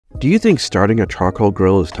Do you think starting a charcoal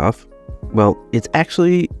grill is tough? Well, it's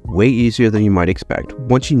actually way easier than you might expect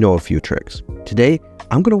once you know a few tricks. Today,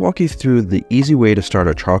 I'm going to walk you through the easy way to start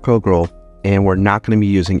a charcoal grill, and we're not going to be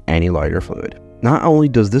using any lighter fluid. Not only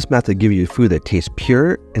does this method give you food that tastes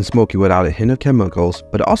pure and smoky without a hint of chemicals,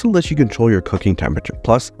 but it also lets you control your cooking temperature.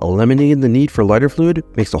 Plus, eliminating the need for lighter fluid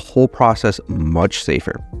makes the whole process much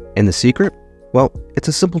safer. And the secret? Well, it's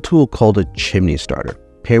a simple tool called a chimney starter.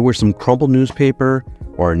 Paired with some crumpled newspaper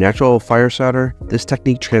or a natural fire starter, this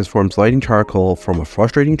technique transforms lighting charcoal from a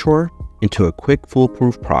frustrating chore into a quick,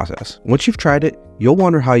 foolproof process. Once you've tried it, you'll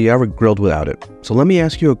wonder how you ever grilled without it. So let me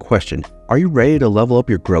ask you a question. Are you ready to level up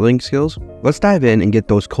your grilling skills? Let's dive in and get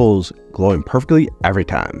those coals glowing perfectly every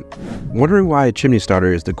time. Wondering why a chimney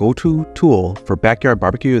starter is the go-to tool for backyard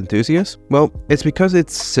barbecue enthusiasts? Well, it's because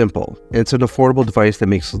it's simple. It's an affordable device that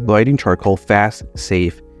makes lighting charcoal fast,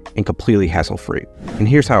 safe, and completely hassle-free. And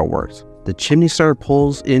here's how it works. The chimney starter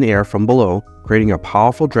pulls in air from below, creating a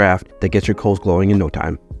powerful draft that gets your coals glowing in no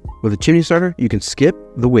time. With a chimney starter, you can skip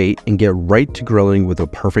the wait and get right to grilling with a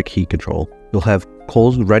perfect heat control. You'll have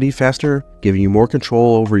coals ready faster, giving you more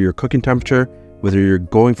control over your cooking temperature, whether you're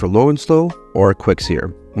going for low and slow or a quick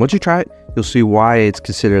sear. Once you try it, you'll see why it's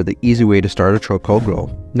considered the easy way to start a charcoal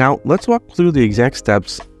grill. Now, let's walk through the exact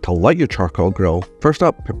steps to light your charcoal grill. First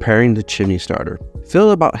up, preparing the chimney starter.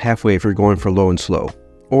 Fill it about halfway if you're going for low and slow,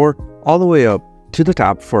 or all the way up to the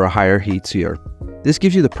top for a higher heat sear. This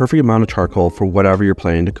gives you the perfect amount of charcoal for whatever you're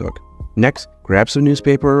planning to cook. Next, grab some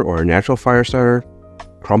newspaper or a natural fire starter,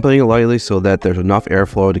 crumpling it lightly so that there's enough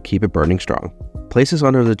airflow to keep it burning strong. Place this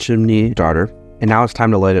under the chimney starter, and now it's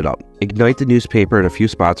time to light it up. Ignite the newspaper in a few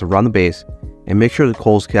spots around the base and make sure the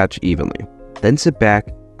coals catch evenly. Then sit back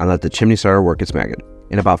and let the chimney starter work its magic.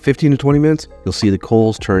 In about 15 to 20 minutes, you'll see the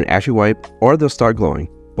coals turn ashy white or they'll start glowing.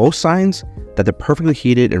 Both signs that they're perfectly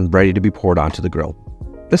heated and ready to be poured onto the grill.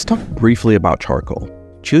 Let's talk briefly about charcoal.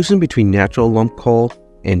 Choosing between natural lump coal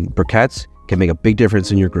and briquettes can make a big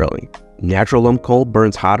difference in your grilling. Natural lump coal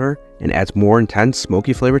burns hotter and adds more intense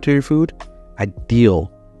smoky flavor to your food,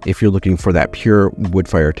 ideal if you're looking for that pure wood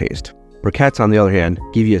fire taste. Briquettes, on the other hand,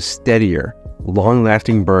 give you a steadier,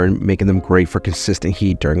 long-lasting burn, making them great for consistent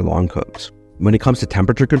heat during long cooks. When it comes to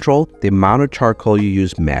temperature control, the amount of charcoal you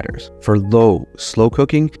use matters. For low, slow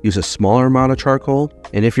cooking, use a smaller amount of charcoal,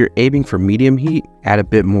 and if you're aiming for medium heat, add a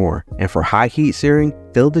bit more. And for high heat searing,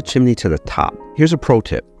 fill the chimney to the top. Here's a pro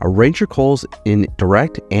tip. Arrange your coals in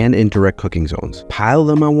direct and indirect cooking zones. Pile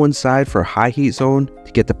them on one side for a high heat zone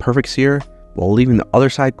to get the perfect sear, while leaving the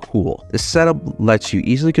other side cool. This setup lets you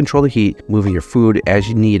easily control the heat, moving your food as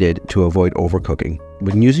you need it to avoid overcooking.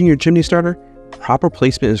 When using your chimney starter, proper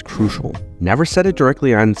placement is crucial. Never set it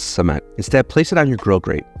directly on cement. Instead, place it on your grill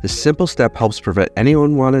grate. This simple step helps prevent any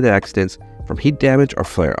unwanted accidents from heat damage or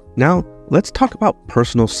flare-up. Now, let's talk about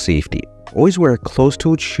personal safety. Always wear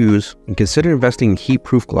closed-toed shoes and consider investing in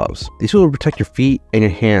heat-proof gloves. These will protect your feet and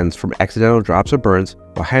your hands from accidental drops or burns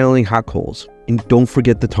while handling hot coals. And don't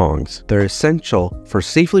forget the tongs. They're essential for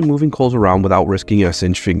safely moving coals around without risking a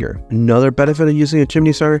singed finger. Another benefit of using a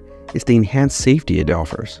chimney starter is the enhanced safety it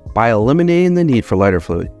offers. By eliminating the need for lighter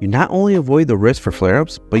fluid, you not only avoid the risk for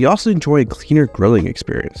flare-ups, but you also enjoy a cleaner grilling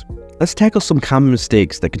experience. Let's tackle some common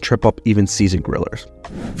mistakes that can trip up even seasoned grillers.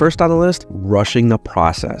 First on the list, rushing the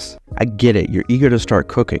process. I get it, you're eager to start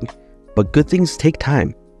cooking, but good things take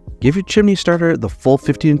time. Give your chimney starter the full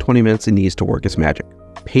 15 to 20 minutes it needs to work its magic.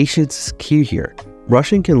 Patience is key here.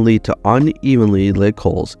 Rushing can lead to unevenly lit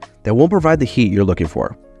coals that won't provide the heat you're looking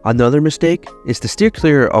for. Another mistake is to steer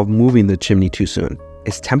clear of moving the chimney too soon.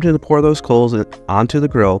 It's tempting to pour those coals onto the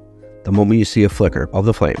grill the moment you see a flicker of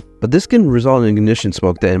the flame, but this can result in ignition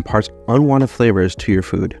smoke that imparts unwanted flavors to your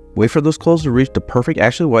food. Wait for those coals to reach the perfect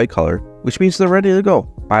ashy white color, which means they're ready to go.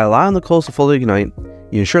 By allowing the coals to fully ignite,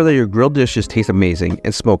 you ensure that your grilled dishes taste amazing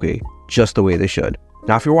and smoky, just the way they should.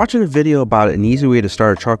 Now, if you're watching a video about an easy way to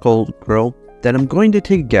start a charcoal grill, then I'm going to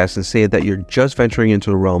take a guess and say that you're just venturing into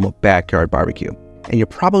the realm of backyard barbecue, and you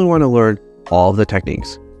probably want to learn all of the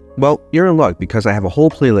techniques. Well, you're in luck because I have a whole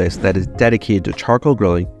playlist that is dedicated to charcoal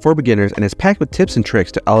grilling for beginners and is packed with tips and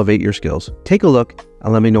tricks to elevate your skills. Take a look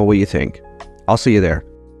and let me know what you think. I'll see you there.